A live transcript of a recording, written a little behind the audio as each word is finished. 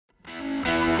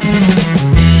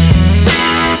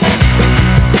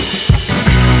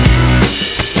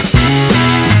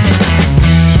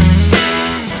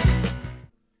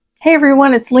Hey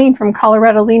everyone, it's Lean from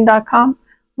ColoradoLean.com.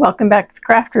 Welcome back to the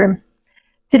craft room.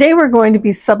 Today we're going to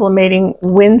be sublimating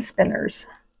wind spinners.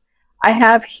 I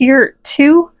have here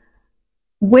two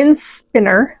wind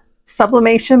spinner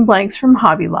sublimation blanks from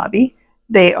Hobby Lobby.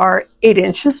 They are 8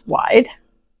 inches wide.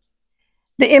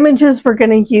 The images we're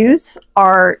going to use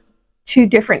are two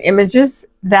different images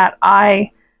that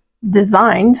I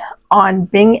designed on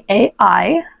Bing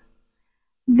AI.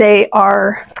 They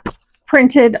are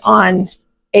printed on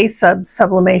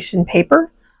sublimation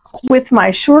paper with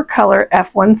my Sure Color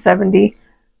F170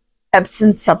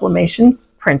 Epson sublimation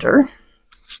printer.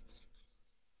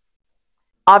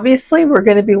 Obviously, we're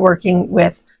going to be working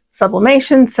with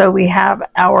sublimation, so we have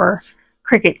our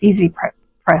Cricut Easy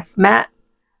Press mat.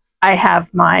 I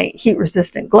have my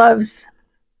heat-resistant gloves,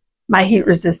 my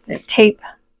heat-resistant tape.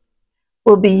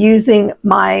 We'll be using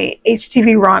my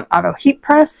HTV Ron Auto Heat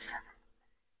Press.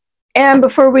 And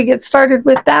before we get started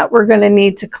with that, we're going to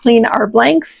need to clean our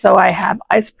blanks. So I have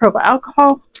isopropyl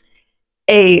alcohol,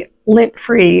 a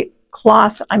lint-free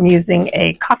cloth. I'm using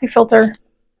a coffee filter,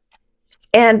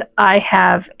 and I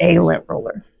have a lint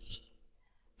roller.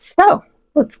 So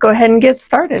let's go ahead and get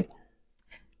started.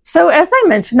 So as I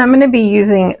mentioned, I'm going to be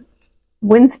using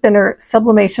wind spinner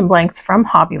sublimation blanks from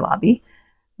Hobby Lobby.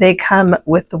 They come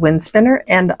with the wind spinner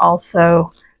and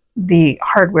also the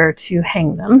hardware to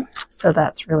hang them, so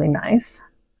that's really nice.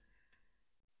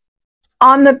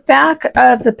 On the back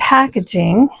of the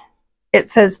packaging, it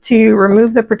says to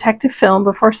remove the protective film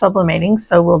before sublimating,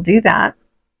 so we'll do that.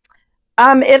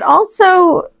 It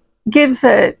also gives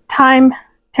a time,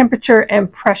 temperature,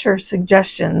 and pressure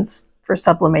suggestions for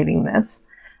sublimating this.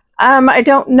 I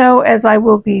don't know, as I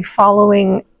will be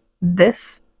following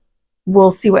this.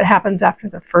 We'll see what happens after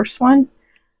the first one.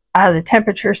 The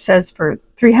temperature says for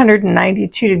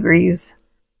 392 degrees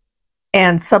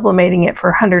and sublimating it for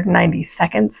 190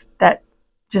 seconds. That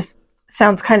just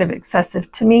sounds kind of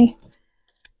excessive to me.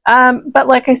 But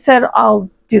like I said,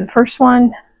 I'll do the first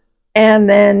one and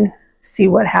then see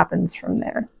what happens from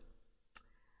there.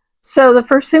 So the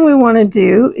first thing we want to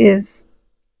do is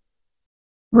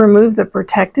remove the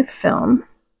protective film.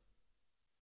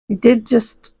 We did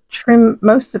just trim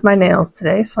most of my nails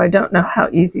today, so I don't know how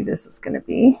easy this is going to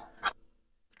be.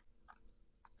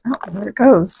 Oh, there it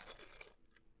goes.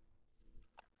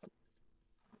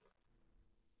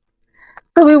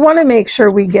 So we want to make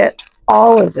sure we get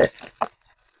all of this.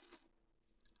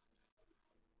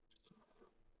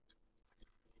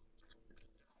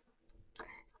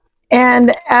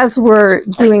 And as we're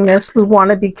doing this, we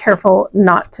want to be careful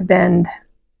not to bend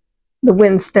the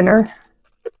wind spinner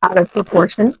out of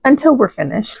proportion until we're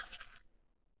finished.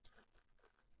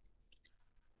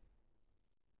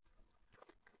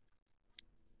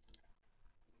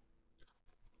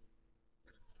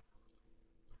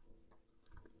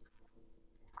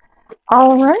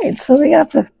 All right, so we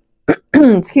have the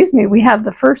excuse me, we have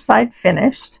the first side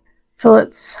finished. So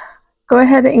let's go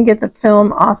ahead and get the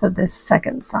film off of this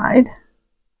second side.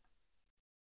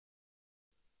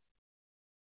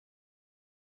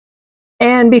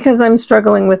 And because I'm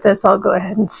struggling with this, I'll go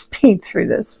ahead and speed through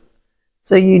this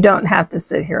so you don't have to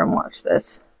sit here and watch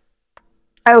this.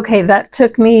 Okay, that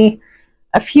took me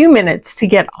a few minutes to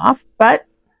get off, but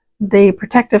the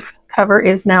protective cover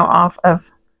is now off of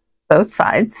both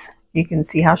sides. You can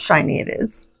see how shiny it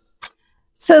is.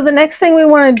 So the next thing we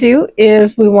want to do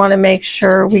is we want to make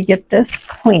sure we get this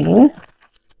clean.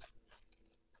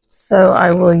 So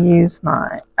I will use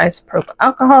my isopropyl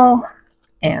alcohol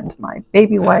and my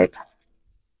baby wipe.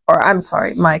 Or I'm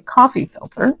sorry, my coffee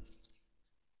filter.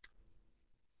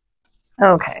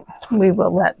 Okay, we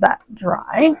will let that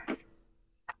dry.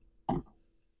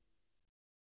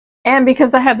 And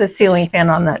because I have the ceiling fan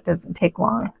on, that doesn't take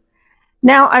long.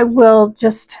 Now I will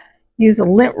just use a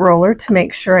lint roller to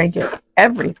make sure I get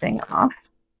everything off.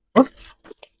 Oops.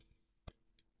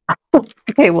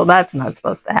 Okay, well that's not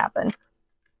supposed to happen.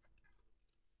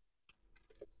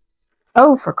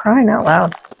 Oh, for crying out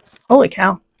loud. Holy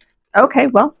cow. Okay,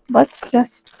 well, let's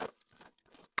just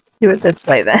do it this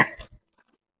way then.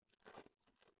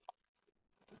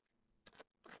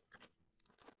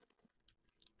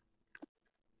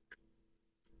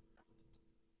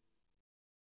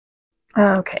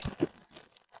 Okay.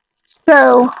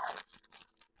 So,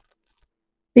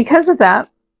 because of that,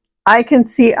 I can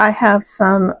see I have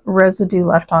some residue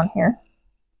left on here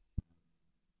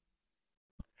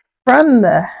from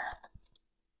the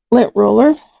lint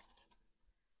roller.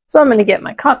 So I'm going to get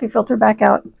my coffee filter back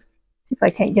out, see if I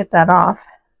can't get that off.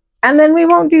 And then we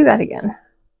won't do that again.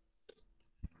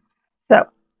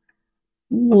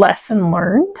 Lesson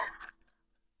learned.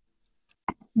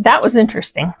 That was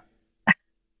interesting.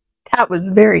 That was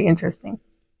very interesting.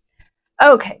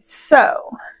 Okay,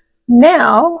 so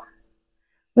now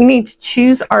we need to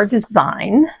choose our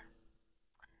design.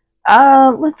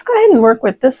 Let's go ahead and work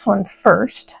with this one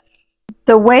first.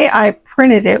 The way I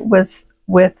printed it was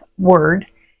with Word,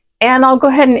 and I'll go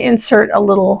ahead and insert a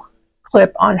little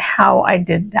clip on how I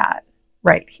did that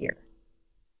right here.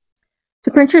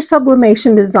 To print your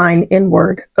sublimation design in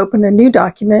Word, open a new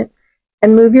document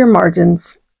and move your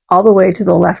margins all the way to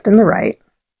the left and the right.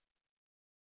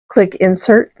 Click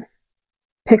Insert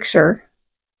Picture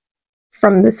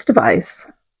from this device.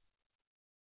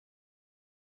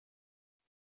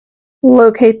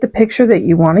 Locate the picture that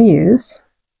you want to use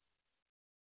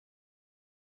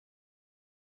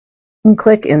and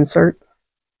click Insert.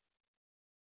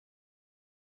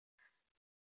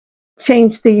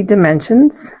 Change the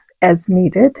dimensions as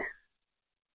needed.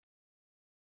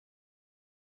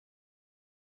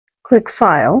 Click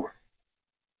File,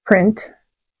 Print.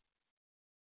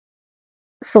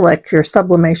 Select your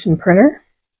sublimation printer.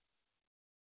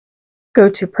 Go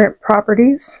to Print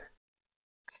Properties.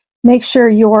 Make sure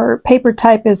your paper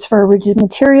type is for a rigid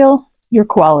material, your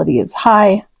quality is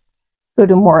high. Go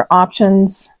to More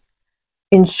Options.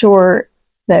 Ensure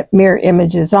that mirror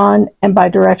image is on and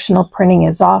bidirectional printing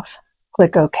is off.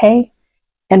 Click OK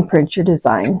and print your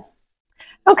design.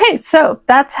 Okay, so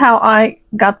that's how I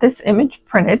got this image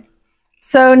printed.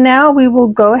 So now we will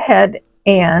go ahead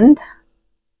and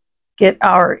get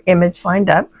our image lined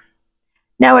up.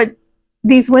 Now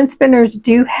these wind spinners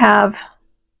do have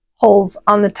holes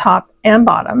on the top and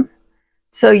bottom,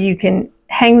 so you can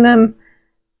hang them,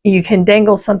 you can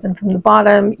dangle something from the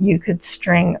bottom, you could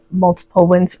string multiple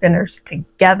wind spinners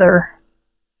together.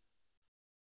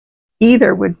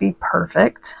 Either would be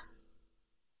perfect.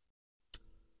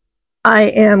 I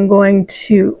am going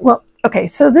to, well, okay,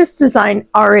 so this design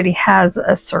already has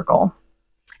a circle,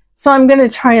 so I'm going to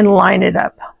try and line it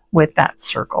up with that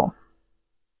circle.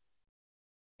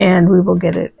 And we will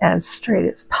get it as straight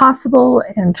as possible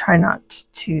and try not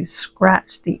to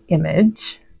scratch the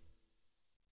image.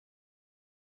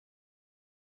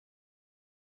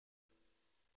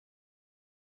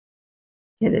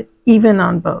 Get it even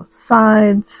on both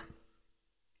sides,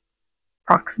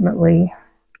 approximately.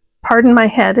 Pardon my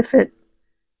head if it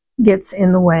gets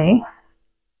in the way.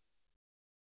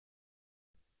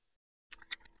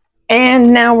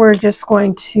 And now we're just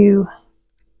going to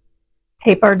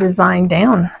tape our design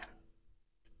down.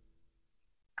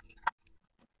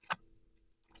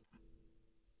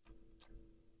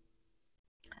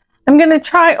 I'm going to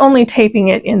try only taping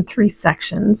it in 3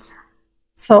 sections,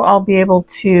 so I'll be able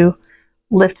to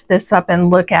lift this up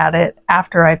and look at it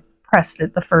after I pressed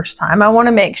it the first time. I want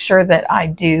to make sure that I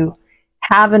do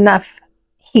have enough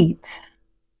heat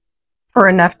for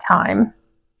enough time.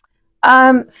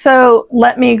 So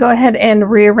let me go ahead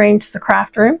and rearrange the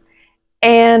craft room,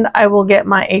 and I will get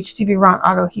my HTV Ron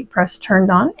Auto Heat Press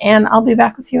turned on, and I'll be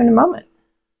back with you in a moment.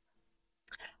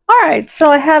 All right,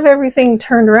 so I have everything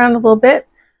turned around a little bit.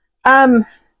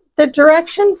 The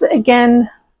directions again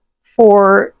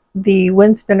for the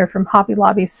wind spinner from Hobby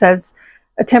Lobby says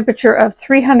a temperature of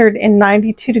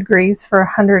 392 degrees for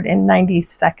 190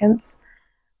 seconds.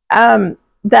 That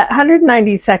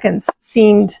 190 seconds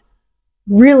seemed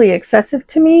really excessive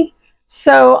to me,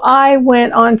 so I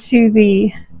went onto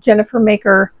the Jennifer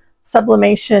Maker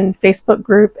Sublimation Facebook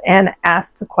group and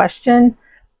asked the question.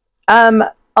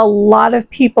 A lot of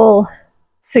people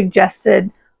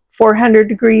suggested 400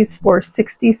 degrees for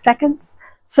 60 seconds,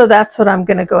 so that's what I'm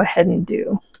going to go ahead and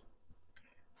do.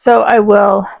 So I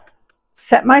will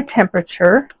set my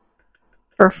temperature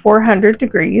for 400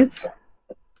 degrees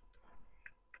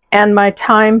and my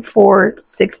time for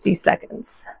 60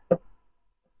 seconds.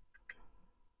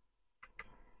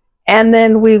 And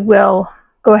then we will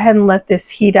go ahead and let this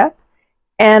heat up,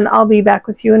 and I'll be back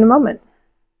with you in a moment.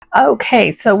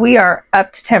 Okay, so we are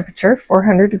up to temperature,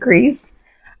 400 degrees.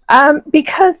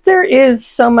 Because there is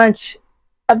so much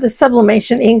of the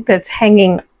sublimation ink that's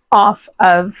hanging off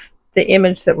of the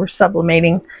image that we're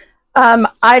sublimating,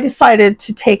 I decided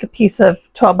to take a piece of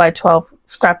 12 by 12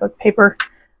 scrapbook paper.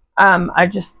 I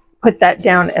just put that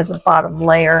down as a bottom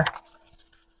layer.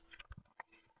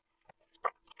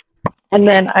 And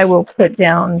then I will put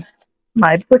down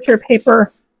my butcher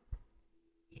paper.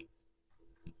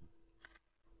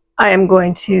 I am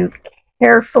going to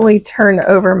carefully turn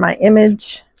over my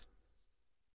image.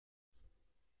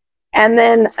 And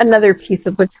then another piece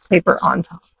of butcher paper on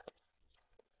top.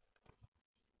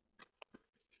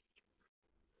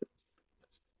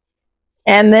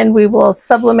 And then we will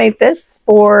sublimate this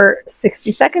for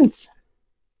 60 seconds.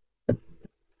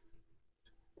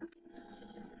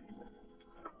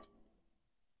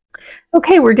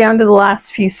 Okay, we're down to the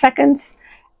last few seconds.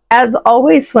 As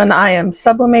always, when I am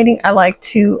sublimating, I like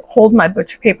to hold my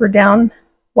butcher paper down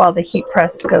while the heat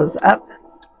press goes up.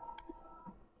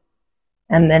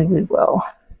 And then we will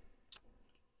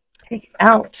take it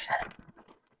out.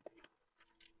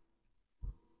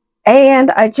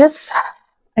 And I just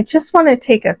want to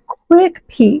take a quick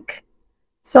peek.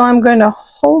 So I'm going to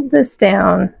hold this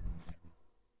down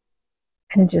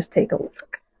and just take a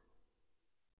look.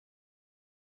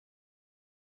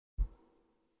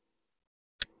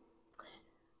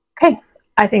 Okay,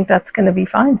 I think that's going to be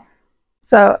fine.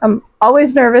 So I'm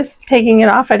always nervous taking it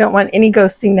off. I don't want any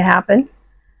ghosting to happen.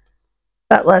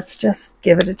 But let's just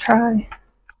give it a try.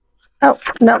 Oh,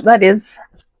 no, that is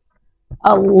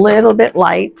a little bit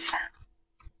light.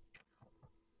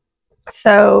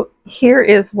 So here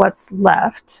is what's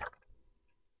left.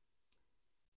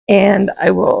 And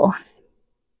I will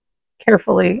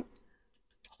carefully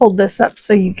hold this up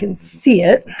so you can see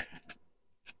it.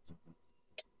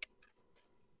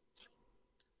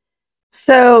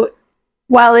 So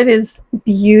while it is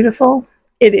beautiful,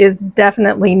 it is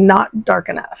definitely not dark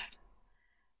enough.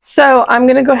 So I'm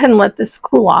going to go ahead and let this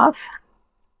cool off.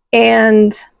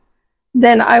 And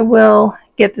then I will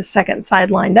get the second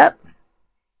side lined up.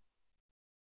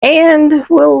 And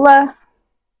we'll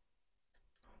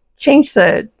change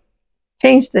the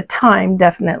time,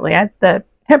 definitely. The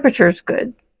temperature is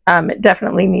good. It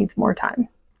definitely needs more time.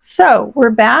 So we're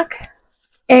back,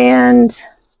 and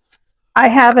I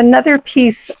have another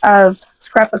piece of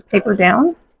scrapbook paper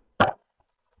down,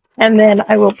 and then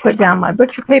I will put down my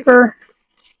butcher paper.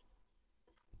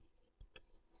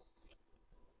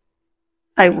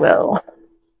 I will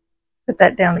put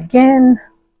that down again.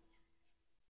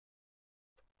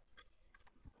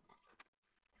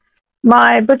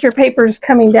 My butcher paper is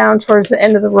coming down towards the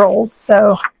end of the rolls,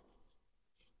 so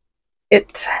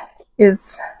it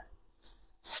is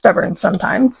stubborn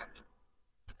sometimes.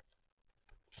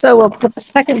 So we'll put the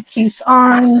second piece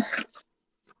on.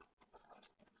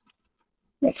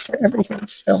 Make sure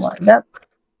everything's still lined up.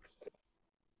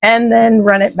 And then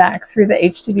run it back through the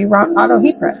HTV auto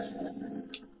heat press.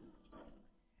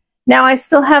 Now I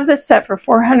still have this set for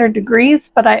 400 degrees,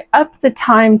 but I upped the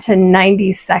time to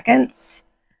 90 seconds.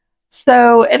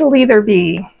 So it'll either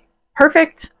be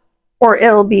perfect or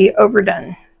it'll be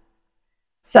overdone.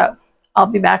 So I'll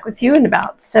be back with you in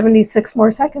about 76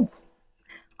 more seconds.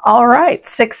 All right,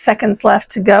 6 seconds left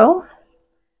to go.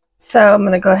 So I'm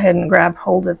going to go ahead and grab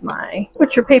hold of my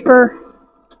butcher paper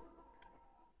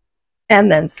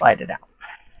and then slide it out.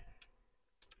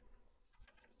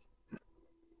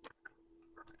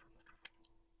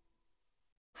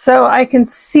 So I can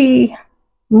see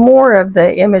more of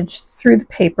the image through the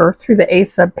paper, through the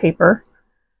A-sub paper.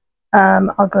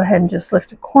 I'll go ahead and just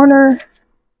lift a corner.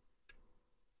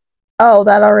 Oh,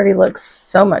 that already looks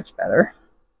so much better.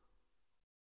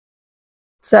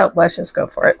 So let's just go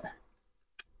for it.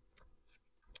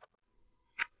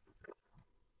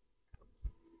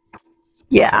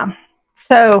 Yeah,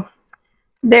 so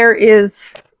there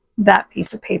is that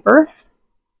piece of paper.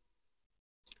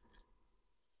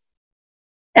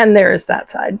 And there is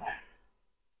that side.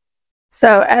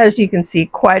 So as you can see,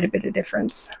 quite a bit of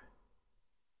difference.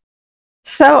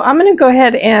 So I'm going to go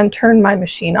ahead and turn my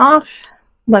machine off,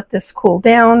 let this cool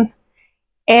down.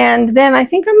 And then I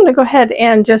think I'm going to go ahead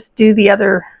and just do the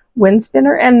other wind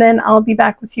spinner, and then I'll be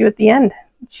back with you at the end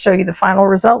to show you the final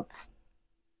results.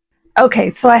 Okay,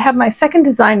 so I have my second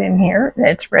design in here.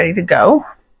 It's ready to go.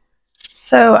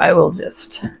 So I will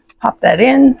just pop that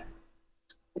in.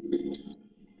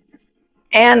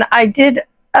 And I did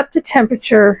up the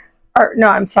temperature, or no,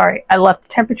 I'm sorry, I left the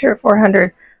temperature at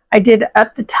 400. I did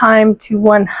up the time to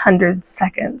 100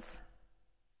 seconds.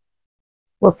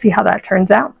 We'll see how that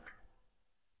turns out.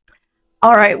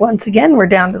 All right, once again, we're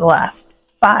down to the last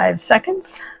 5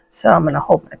 seconds. So I'm going to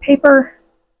hold my paper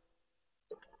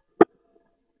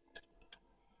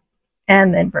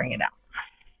and then bring it out.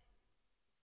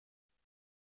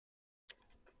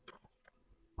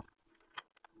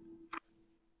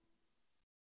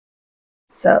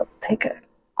 So take a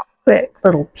quick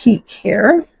little peek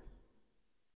here.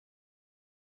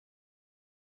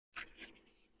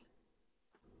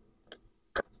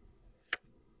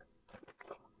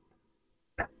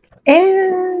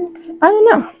 And I don't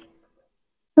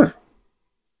know.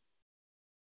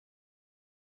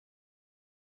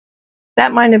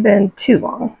 That might have been too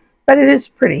long, but it is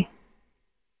pretty.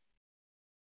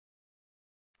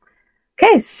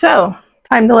 Okay, so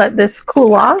time to let this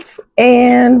cool off,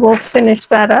 and we'll finish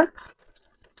that up.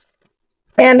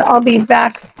 And I'll be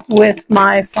back with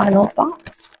my final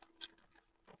thoughts.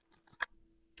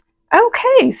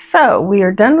 Okay, so we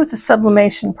are done with the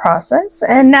sublimation process,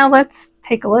 and now let's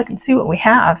take a look and see what we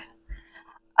have.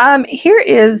 Here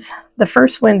is the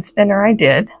first wind spinner I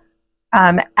did.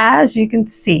 As you can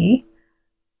see,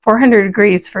 400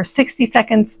 degrees for 60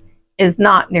 seconds is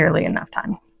not nearly enough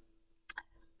time.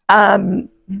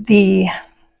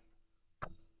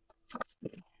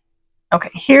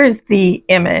 Okay, here's the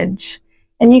image,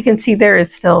 and you can see there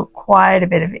is still quite a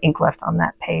bit of ink left on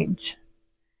that page.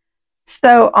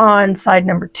 So on side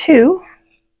number 2,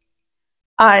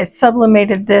 I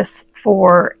sublimated this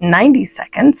for 90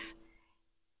 seconds,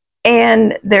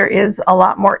 and there is a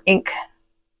lot more ink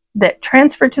that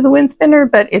transferred to the wind spinner,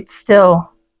 but it's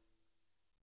still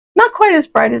not quite as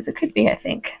bright as it could be, I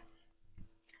think.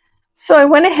 So I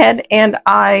went ahead and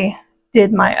I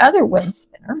did my other wind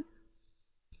spinner,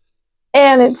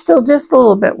 and it's still just a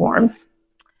little bit warm.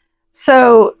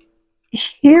 So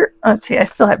here, let's see, I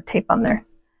still have tape on there.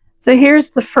 So here's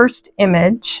the first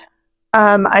image.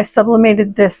 I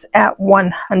sublimated this at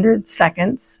 100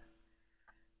 seconds,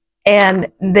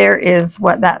 and there is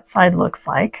what that side looks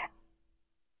like.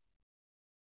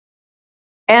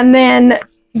 And then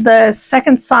the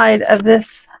second side of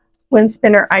this wind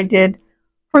spinner I did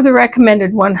for the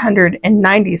recommended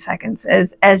 190 seconds.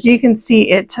 As you can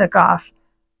see, it took off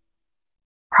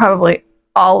probably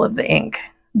all of the ink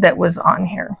that was on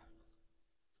here.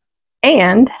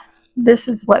 And this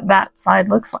is what that side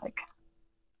looks like.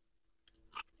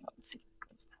 Let's see.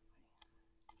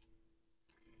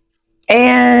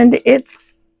 And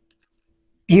it's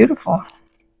beautiful.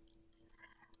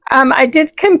 I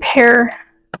did compare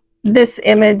this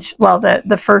image, well,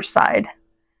 the first side,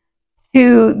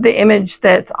 to the image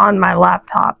that's on my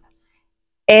laptop.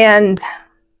 And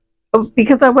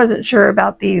because I wasn't sure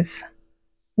about these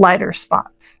lighter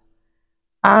spots.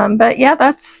 But yeah,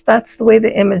 that's the way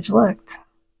the image looked.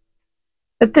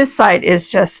 But this side is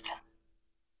just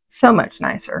so much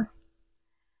nicer.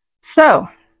 So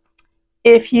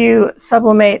if you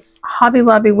sublimate Hobby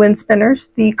Lobby wind spinners,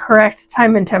 the correct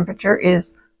time and temperature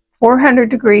is 400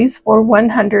 degrees for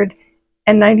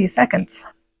 190 seconds.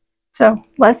 So,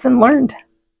 lesson learned.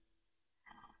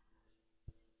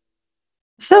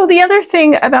 So the other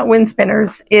thing about wind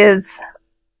spinners is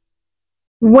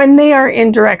when they are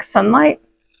in direct sunlight,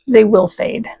 they will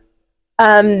fade.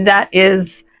 That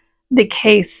is the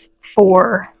case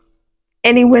for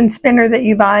any wind spinner that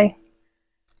you buy.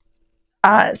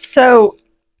 So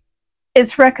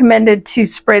it's recommended to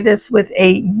spray this with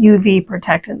a UV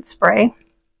protectant spray.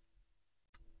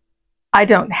 I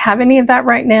don't have any of that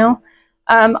right now.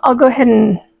 I'll go ahead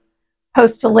and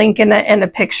post a link and a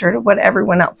picture to what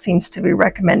everyone else seems to be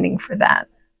recommending for that.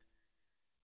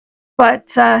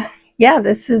 But yeah,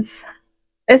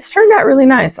 it's turned out really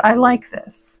nice. I like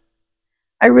this.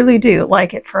 I really do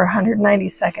like it for 190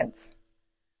 seconds.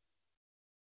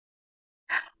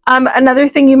 Another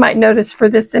thing you might notice for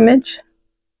this image,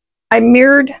 I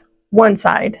mirrored one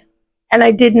side and I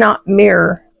did not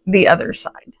mirror the other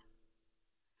side.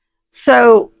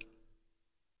 So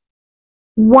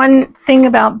one thing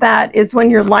about that is when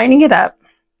you're lining it up,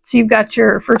 so you've got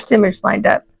your first image lined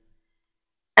up,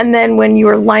 and then when you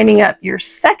are lining up your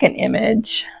second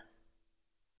image,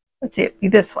 let's see, it be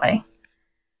this way,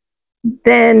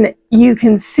 then you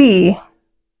can see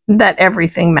that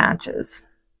everything matches.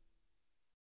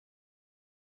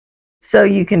 So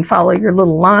you can follow your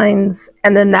little lines,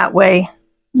 and then that way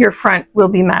your front will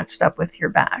be matched up with your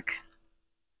back.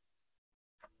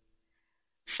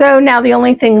 So now the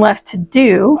only thing left to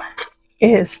do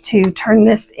is to turn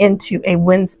this into a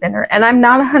wind spinner. And I'm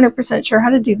not 100% sure how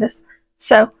to do this,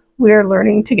 so we're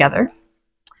learning together.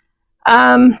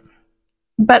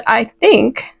 But I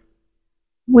think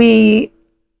we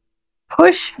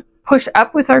push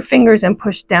up with our fingers and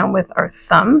push down with our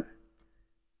thumb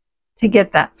to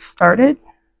get that started.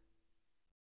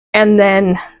 And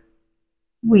then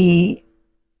we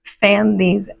fan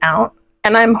these out.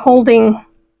 And I'm holding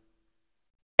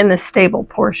in the stable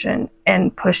portion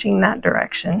and pushing that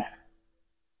direction.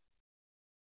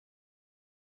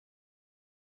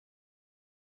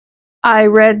 I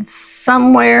read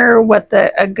somewhere what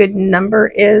a good number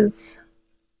is,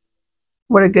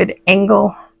 what a good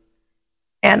angle,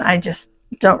 and I just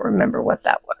don't remember what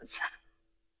that was.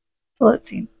 So let's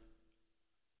see.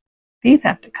 These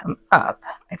have to come up,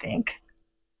 I think.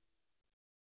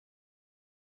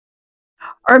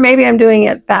 Or maybe I'm doing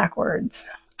it backwards.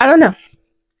 I don't know.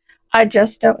 I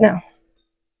just don't know.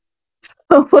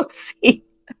 So we'll see.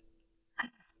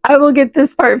 I will get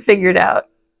this part figured out.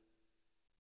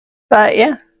 But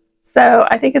yeah, so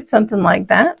I think it's something like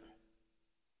that.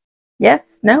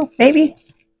 Yes, no, maybe,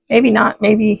 maybe not,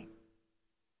 maybe.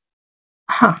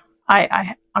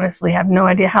 I honestly have no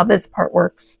idea how this part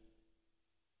works.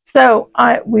 So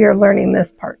we are learning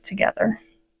this part together.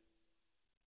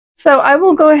 So I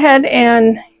will go ahead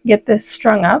and get this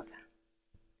strung up,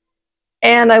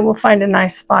 and I will find a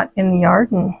nice spot in the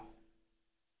yard and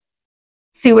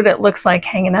see what it looks like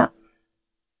hanging up.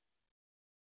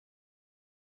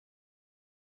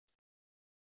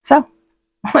 So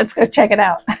let's go check it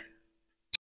out.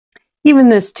 Even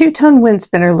this 2-ton wind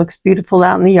spinner looks beautiful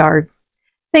out in the yard.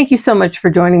 Thank you so much for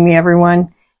joining me,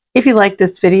 everyone. If you like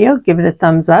this video, give it a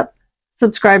thumbs up,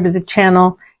 subscribe to the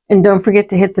channel, and don't forget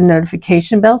to hit the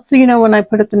notification bell so you know when I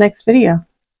put up the next video.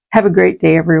 Have a great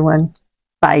day, everyone.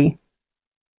 Bye.